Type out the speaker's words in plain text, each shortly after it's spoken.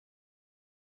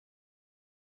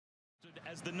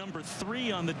As the number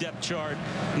 3 on the depth chart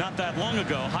not that long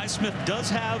ago. Highsmith does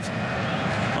have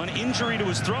an injury to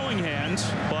his throwing hand,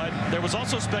 but there was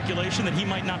also speculation that he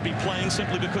might not be playing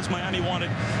simply because Miami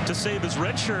wanted to save his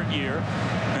redshirt year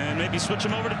and maybe switch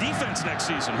him over to defense next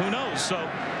season. Who knows? So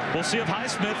we'll see if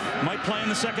Highsmith might play in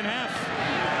the second half.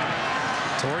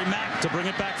 Torrey Mack to bring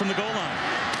it back from the goal line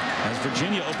as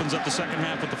Virginia opens up the second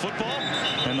half with the football,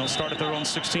 and they'll start at their own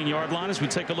 16-yard line as we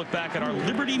take a look back at our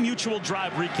Liberty Mutual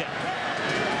Drive recap.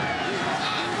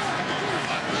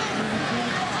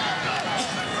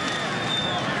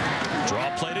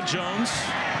 Draw play to Jones.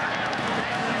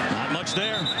 Not much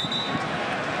there.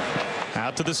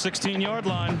 Out to the 16-yard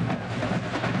line.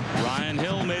 Ryan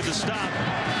Hill made the stop.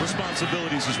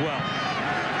 Responsibilities as well.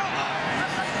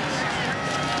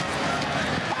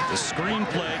 The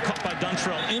screenplay caught by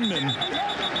Dontrell Inman,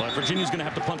 but Virginia's going to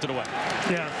have to punt it away.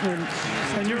 Yeah,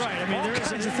 and you're right. I mean, there are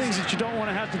kinds of things that you don't want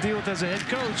to have to deal with as a head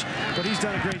coach, but he's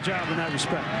done a great job in that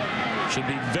respect. Should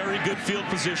be very good field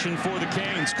position for the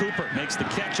Canes. Cooper makes the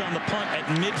catch on the punt at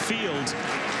midfield.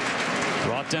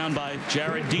 Brought down by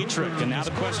Jared Dietrich. And now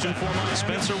the question for Miami.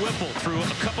 Spencer Whipple threw a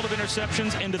couple of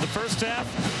interceptions into the first half.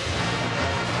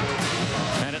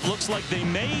 And it looks like they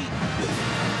may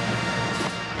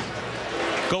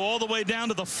go all the way down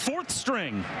to the 4th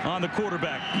string on the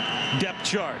quarterback depth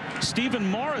chart. Stephen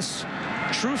Morris,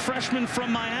 true freshman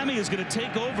from Miami, is going to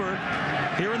take over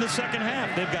here in the second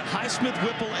half. They've got Highsmith,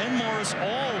 Whipple, and Morris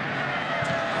all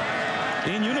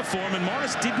in uniform, and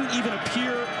Morris didn't even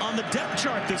appear on the depth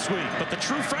chart this week. But the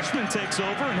true freshman takes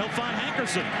over, and he'll find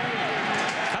Hankerson.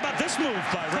 How about this move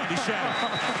by Randy Shannon?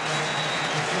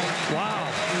 Wow.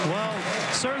 Well,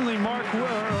 certainly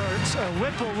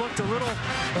Whipple looked a little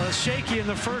shaky in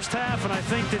the first half, and I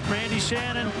think that Randy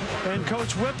Shannon and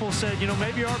Coach Whipple said, you know,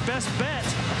 maybe our best bet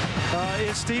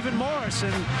is Stephen Morris,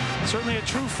 and certainly a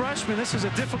true freshman. This is a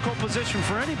difficult position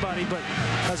for anybody, but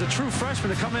as a true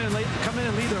freshman to come in and lead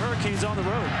the Hurricanes on the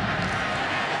road.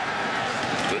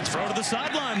 Good throw to the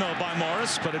sideline, though, by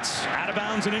Morris, but it's out of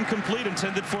bounds and incomplete,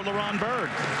 intended for LaRon Bird.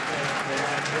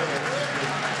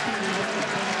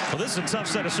 Well, this is a tough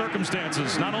set of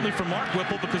circumstances, not only for Mark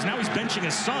Whipple, because now he's benching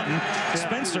his son,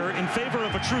 Spencer, in favor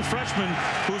of a true freshman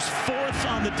who's 4th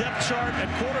on the depth chart at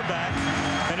quarterback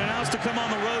and announced to come on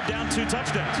the road down 2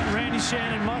 touchdowns. Randy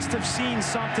Shannon must have seen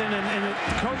something, and the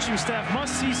coaching staff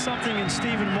must see something in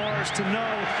Stephen Morris to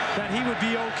know that he would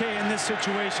be okay in this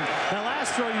situation. That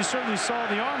last throw, you certainly saw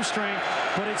the arm strength,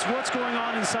 but it's what's going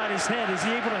on inside his head. Is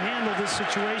he able to handle this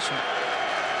situation?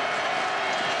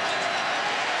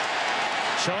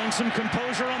 Showing some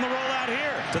composure on the rollout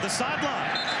here to the sideline.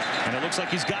 And it looks like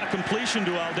he's got a completion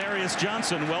to Aldarius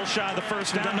Johnson, well shy of the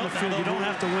first down. The field, you don't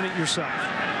have to win it yourself.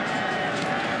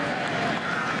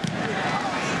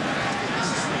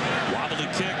 Wobbly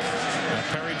kick.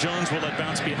 Perry Jones will let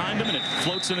bounce behind him, and it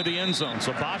floats into the end zone.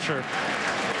 So Bosher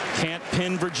can't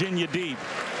pin Virginia deep.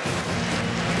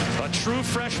 A true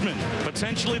freshman,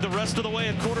 potentially the rest of the way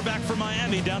at quarterback for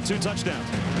Miami, down 2 touchdowns.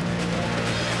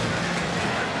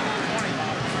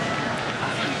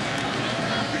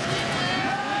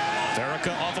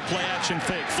 Off a play-action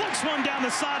fake. Flicks one down the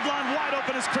sideline. Wide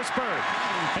open is Chris Bird.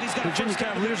 And he's got Virginia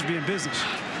Cavaliers be in business.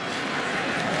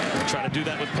 We'll try to do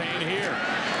that with Payne here.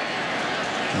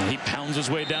 And he pounds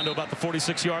his way down to about the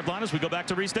 46-yard line as we go back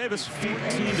to Reese Davis.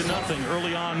 14-0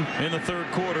 early on in the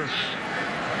 3rd quarter.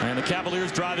 And the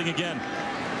Cavaliers driving again.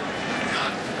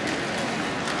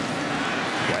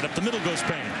 Right up the middle goes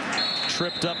Payne.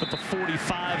 Tripped up at the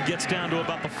 45. Gets down to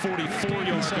about the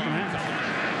 44-yard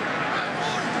line.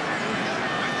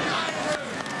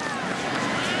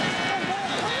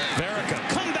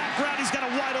 Comeback route. He's got a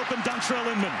wide open Dontrell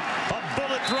Inman. A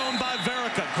bullet thrown by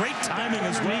Verica. Great timing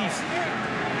as well.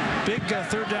 Big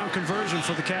 3rd down conversion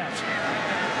for the Cavs.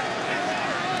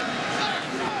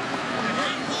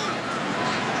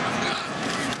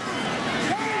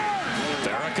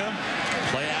 Verica,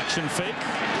 play action fake.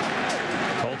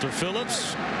 Coulter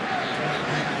Phillips.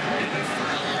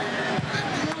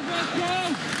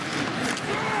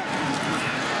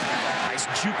 Nice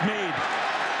juke made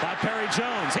by Perry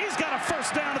Jones. He's got a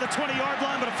first down to the 20-yard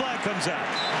line, but a flag comes out.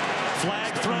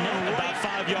 Flag thrown about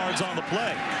 5 yards on the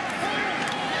play.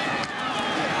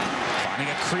 Finding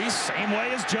a crease, same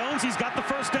way as Jones. He's got the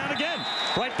first down again.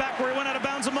 Right back where he went out of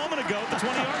bounds a moment ago at the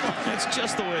 20-yard line. It's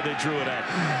just the way they drew it out.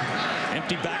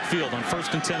 Empty backfield on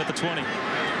 1st and 10 at the 20.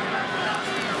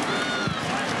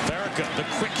 Verica, the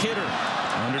quick hitter.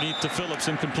 Underneath to Phillips,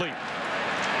 incomplete.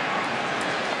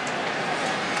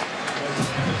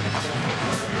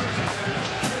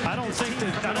 I don't think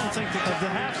that at the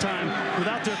halftime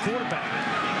without their quarterback.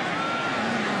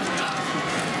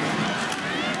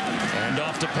 And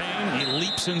off to Payne. He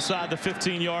leaps inside the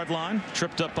 15-yard line.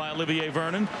 Tripped up by Olivier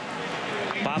Vernon.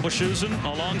 Bob Wischusen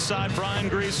alongside Brian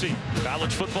Greasy.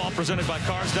 College football presented by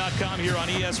Cars.com here on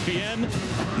ESPN.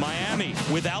 Miami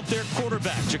without their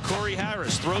quarterback. Ja'Cory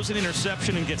Harris throws an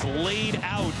interception and gets laid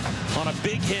out on a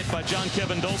big hit by John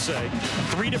Kevin Dulce.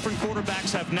 3 different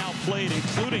quarterbacks have now played,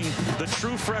 including the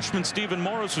true freshman Stephen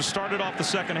Morris, who started off the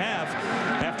second half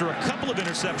after a couple of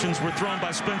interceptions were thrown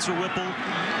by Spencer Whipple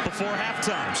before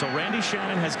halftime. So Randy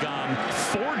Shannon has gone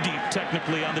 4 deep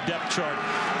technically on the depth chart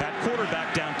at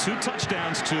quarterback, down 2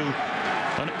 touchdowns to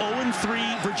an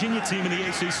 0-3 Virginia team in the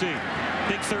ACC.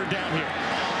 Big third down here.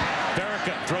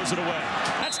 Verica throws it away.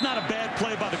 That's not a bad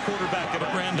play by the quarterback at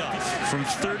Randolph. From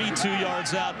 32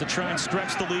 yards out to try and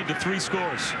stretch the lead to 3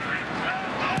 scores.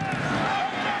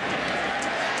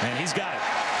 And he's got it.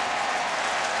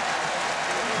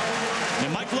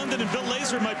 And Mike London and Bill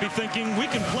Lazor might be thinking, we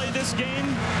can play this game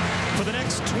for the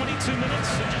next 22 minutes.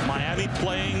 Miami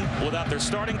playing without their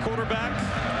starting quarterback,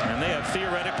 and they have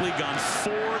theoretically gone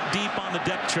 4 deep on the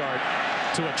depth chart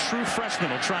to a true freshman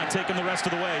who'll try and take him the rest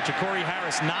of the way. Ja'Cory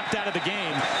Harris knocked out of the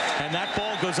game, and that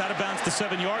ball goes out of bounds to the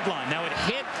 7-yard line. Now it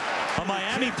hit a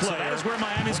Miami player. So that is where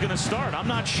Miami's going to start. I'm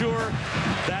not sure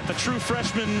that the true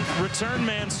freshman return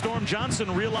man, Storm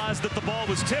Johnson, realized that the ball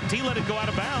was tipped. He let it go out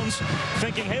of bounds,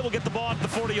 thinking, hey, we'll get the ball at the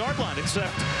 40-yard line,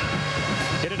 except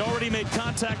it had already made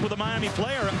contact with a Miami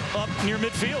player up near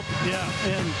midfield. Yeah,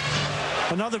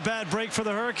 and another bad break for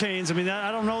the Hurricanes. I mean,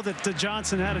 I don't know that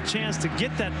Johnson had a chance to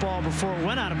get that ball before it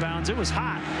went out of bounds. It was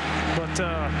hot, but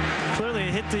clearly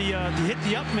it hit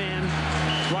the up man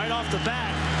right off the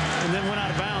bat and then went out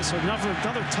of bounds. So another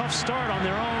tough start on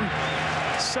their own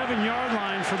 7-yard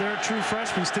line for their true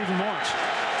freshman, Stephen Morris.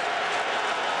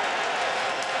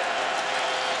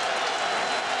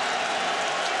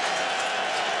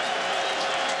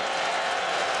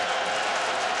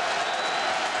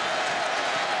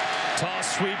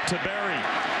 Toss sweep to Berry.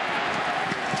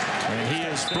 And he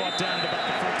is brought down at about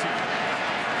the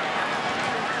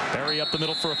 14. Berry up the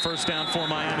middle for a first down for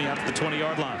Miami out at the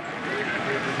 20-yard line.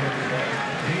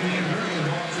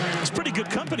 It's pretty good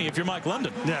company if you're Mike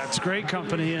London. Yeah, it's great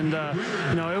company. And,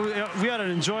 you know, we had an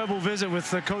enjoyable visit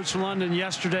with Coach London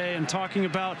yesterday and talking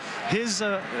about his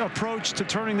approach to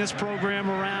turning this program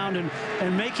around and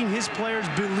making his players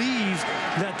believe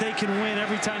that they can win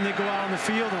every time they go out on the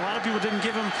field. A lot of people didn't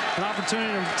give him an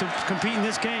opportunity to compete in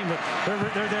this game, but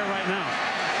they're there right now.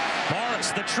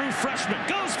 Morris, the true freshman,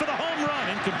 goes for the home run.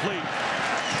 Incomplete.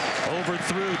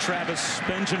 Overthrew Travis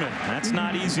Benjamin. That's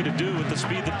not easy to do with the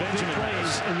speed that Benjamin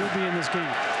plays, and you'll be in this game.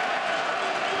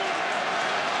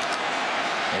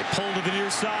 A pull to the near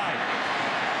side.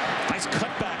 Nice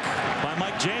cutback by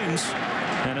Mike James,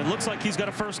 and it looks like he's got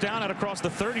a first down out across the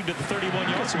 30 to the 31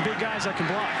 yards. Some big guys that can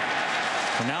block.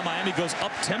 And now Miami goes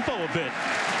up tempo a bit.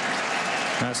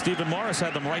 Stephen Morris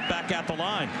had them right back at the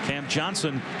line. Cam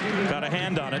Johnson got a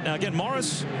hand on it. Now again,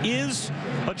 Morris is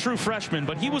a true freshman,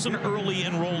 but he was an early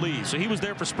enrollee, so he was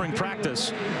there for spring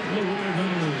practice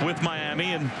with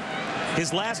Miami. And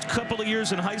his last couple of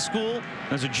years in high school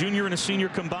as a junior and a senior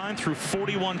combined, threw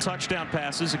 41 touchdown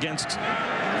passes against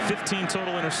 15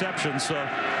 total interceptions. So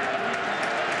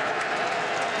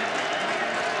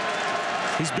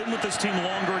he's been with this team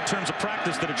longer in terms of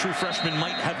practice than a true freshman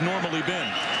might have normally been.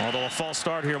 Although a false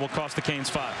start here will cost the Canes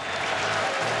 5.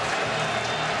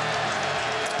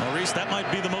 Maurice, that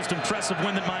might be the most impressive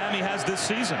win that Miami has this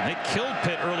season. They killed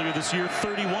Pitt earlier this year,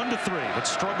 31-3, but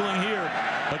struggling here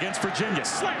against Virginia.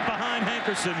 Slapped behind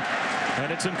Hankerson,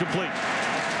 and it's incomplete.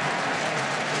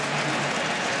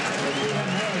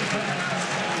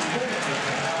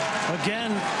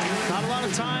 Again, not a lot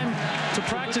of time to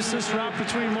practice this route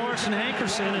between Morris and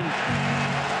Hankerson, and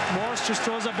Morris just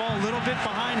throws that ball a little bit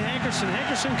behind Hankerson.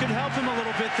 Hankerson could help him a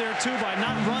little bit there too by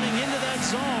not running into that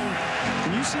zone.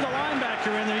 When you see the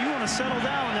linebacker in there, you want to settle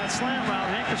down on that slant route.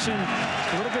 Hankerson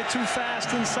a little bit too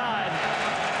fast inside.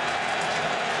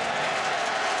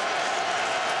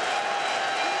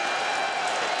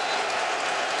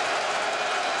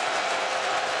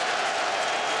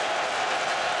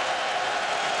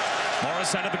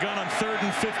 Morris out of the gun on 3rd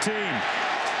and 15.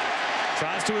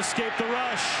 Tries to escape the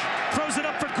rush. Throws it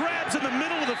up for grabs in the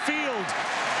middle of the field.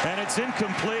 And it's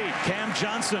incomplete. Cam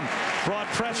Johnson brought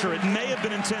pressure. It may have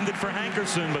been intended for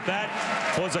Hankerson, but that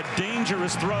was a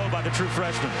dangerous throw by the true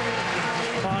freshman.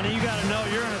 Bonnie, you got to know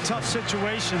you're in a tough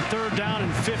situation. 3rd down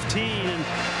and 15. And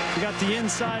you got the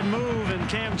inside move, and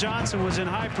Cam Johnson was in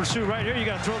high pursuit. Right here, you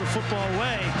got to throw the football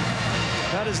away.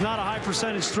 That is not a high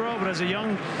percentage throw, but as a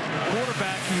young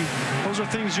quarterback, those are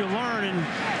things you learn. And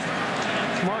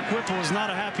Mark Whipple is not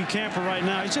a happy camper right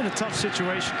now. He's in a tough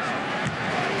situation.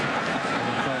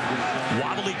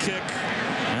 Wobbly kick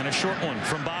and a short one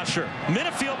from Bosher.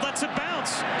 Minifield lets it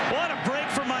bounce. What a break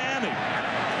for Miami.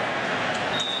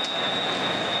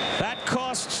 That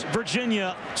costs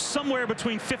Virginia somewhere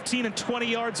between 15 and 20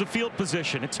 yards of field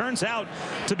position. It turns out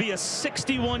to be a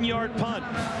 61-yard punt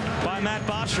by Matt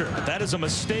Bosher. That is a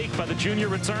mistake by the junior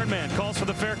return man. Calls for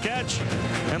the fair catch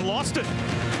and lost it.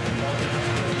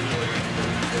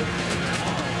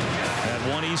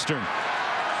 At 1 Eastern,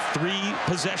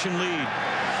 3-possession lead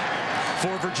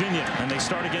for Virginia, and they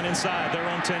start again inside their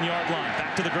own 10-yard line.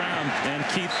 Back to the ground, and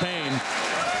Keith Payne.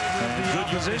 Good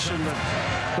position, but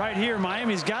right here,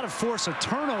 Miami's got to force a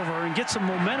turnover and get some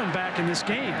momentum back in this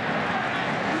game.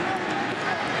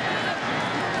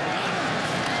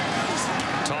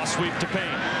 Toss sweep to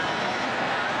Payne.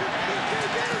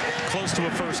 Close to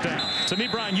a first down. To me,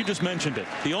 Brian, you just mentioned it.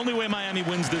 The only way Miami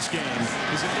wins this game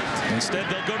is if instead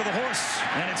they'll go to the horse,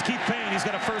 and it's Keith Payne. He's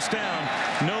got a first down,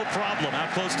 no problem,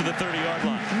 out close to the 30-yard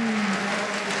line.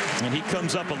 And he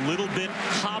comes up a little bit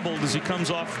hobbled as he comes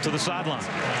off to the sideline.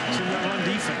 So on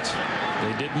defense.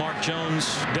 They did mark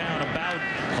Jones down about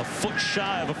a foot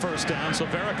shy of a first down. So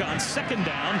Verica on second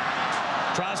down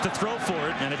tries to throw for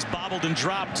it, and it's bobbled and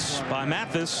dropped by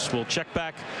Mathis. We'll check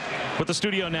back with the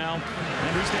studio now.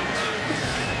 Andrew Davis.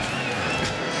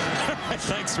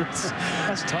 Thanks, Rich.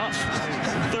 That's tough.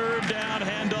 Third down,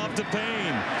 handoff to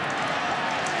Payne.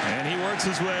 And he works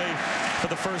his way for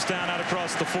the first down out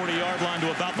across the 40-yard line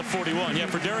to about the 41. Yeah,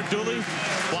 for Derek Dooley,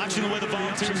 watching the way the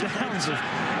Volunteers downs of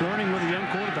learning with a young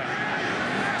quarterback.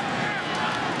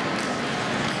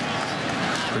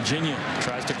 Virginia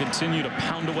tries to continue to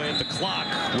pound away at the clock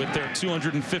with their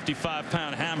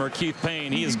 255-pound hammer, Keith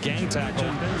Payne. He is gang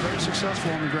tackled. Been very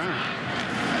successful on the ground.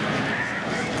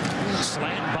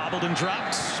 Slant bobbled and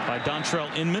dropped by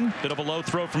Dontrell Inman. Bit of a low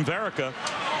throw from Verica.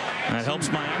 That helps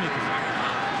Miami.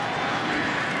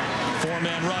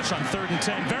 4-man rush on 3rd and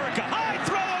 10. Verica, high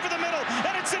throw over the middle,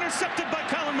 and it's intercepted by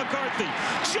Colin McCarthy.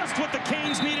 Just what the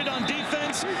Canes needed on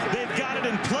defense. They've got it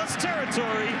in plus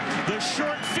territory. The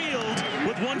short field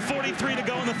with 1:43 to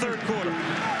go in the 3rd quarter.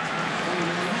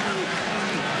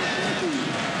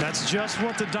 That's just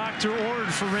what the doctor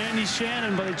ordered for Randy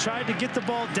Shannon, but they tried to get the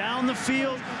ball down the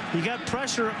field. He got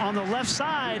pressure on the left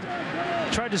side,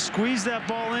 tried to squeeze that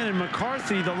ball in, and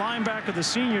McCarthy, the linebacker, the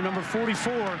senior, number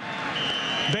 44,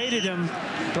 baited him.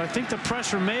 But I think the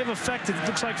pressure may have affected, it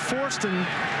looks like Forston,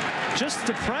 just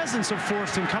the presence of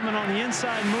Forston coming on the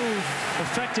inside move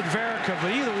affected Verica.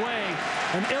 But either way,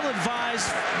 an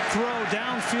ill-advised throw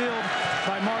downfield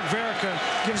by Mark Verica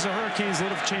gives the Hurricanes a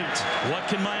little chance. What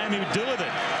can Miami do with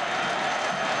it?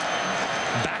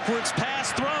 Backwards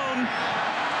pass thrown,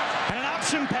 and an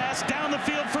option pass down the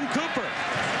field from Cooper.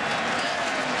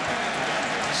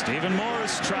 Stephen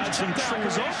Morris tried some tricks.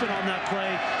 Was open on that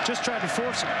play, just tried to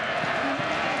force it.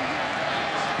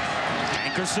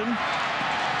 Ankerson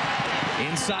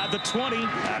inside the 20,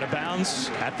 out of bounds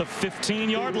at the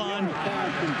 15-yard line.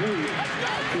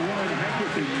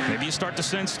 Maybe you start to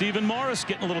sense Stephen Morris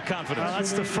getting a little confidence.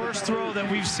 That's the first throw that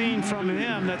we've seen from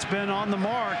him that's been on the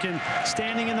mark and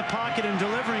standing in the pocket and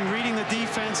delivering, reading the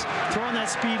defense, throwing that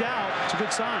speed out. It's a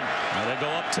good sign. Now they go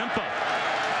up tempo.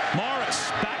 Morris,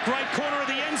 back right corner of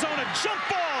the end zone, a jump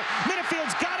ball.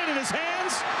 Minifield's got it in his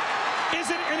hands.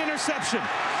 Is it an interception?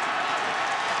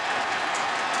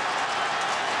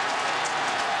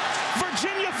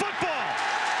 Virginia football.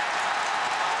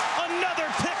 Another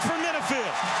pick for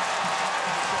Minifield.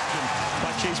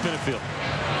 By Chase Minifield.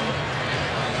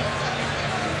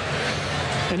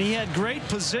 And he had great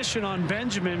position on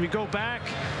Benjamin. We go back.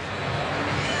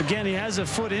 Again, he has a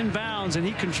foot inbounds, and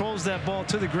he controls that ball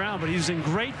to the ground, but he was in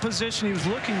great position. He was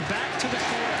looking back to the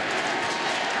quarterback.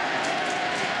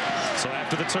 So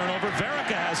after the turnover,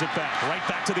 Verica has it back. Right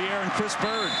back to the air, and Chris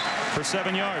Bird for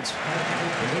 7 yards.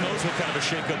 And who knows what kind of a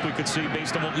shakeup we could see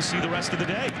based on what we see the rest of the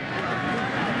day.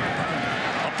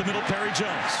 Up the middle, Perry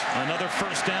Jones. Another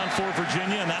first down for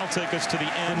Virginia, and that'll take us to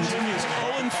the end. Virginia's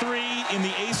 0-3 in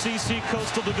the ACC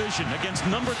Coastal Division against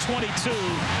number 22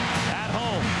 at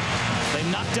home. They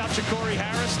knocked out Ja'Cory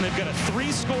Harris, and they've got a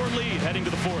 3-score lead heading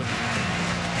to the 4th.